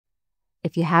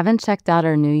If you haven't checked out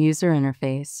our new user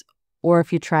interface, or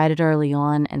if you tried it early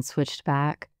on and switched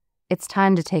back, it's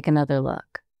time to take another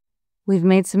look. We've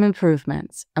made some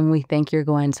improvements, and we think you're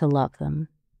going to love them.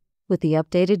 With the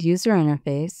updated user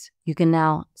interface, you can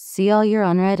now see all your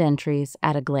unread entries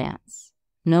at a glance.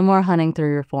 No more hunting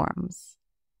through your forms.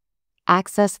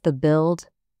 Access the Build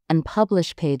and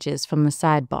Publish pages from the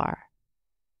sidebar.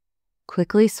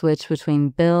 Quickly switch between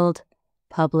Build,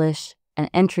 Publish, and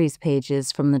Entries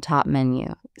pages from the top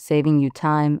menu, saving you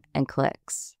time and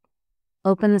clicks.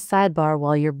 Open the sidebar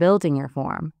while you're building your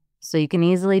form, so you can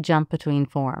easily jump between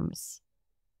forms.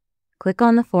 Click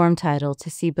on the form title to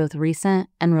see both recent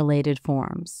and related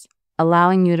forms,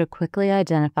 allowing you to quickly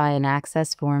identify and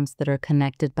access forms that are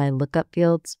connected by lookup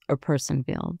fields or person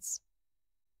fields.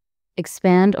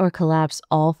 Expand or collapse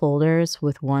all folders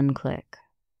with one click.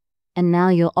 And now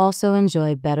you'll also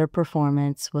enjoy better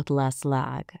performance with less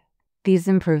lag. These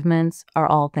improvements are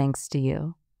all thanks to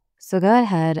you. So go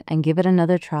ahead and give it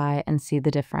another try and see the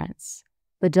difference.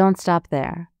 But don't stop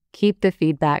there. Keep the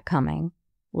feedback coming.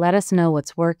 Let us know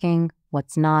what's working,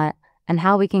 what's not, and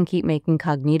how we can keep making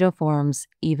Cognito Forms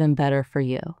even better for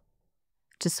you.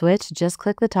 To switch, just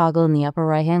click the toggle in the upper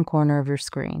right-hand corner of your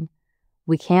screen.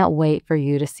 We can't wait for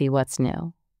you to see what's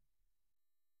new.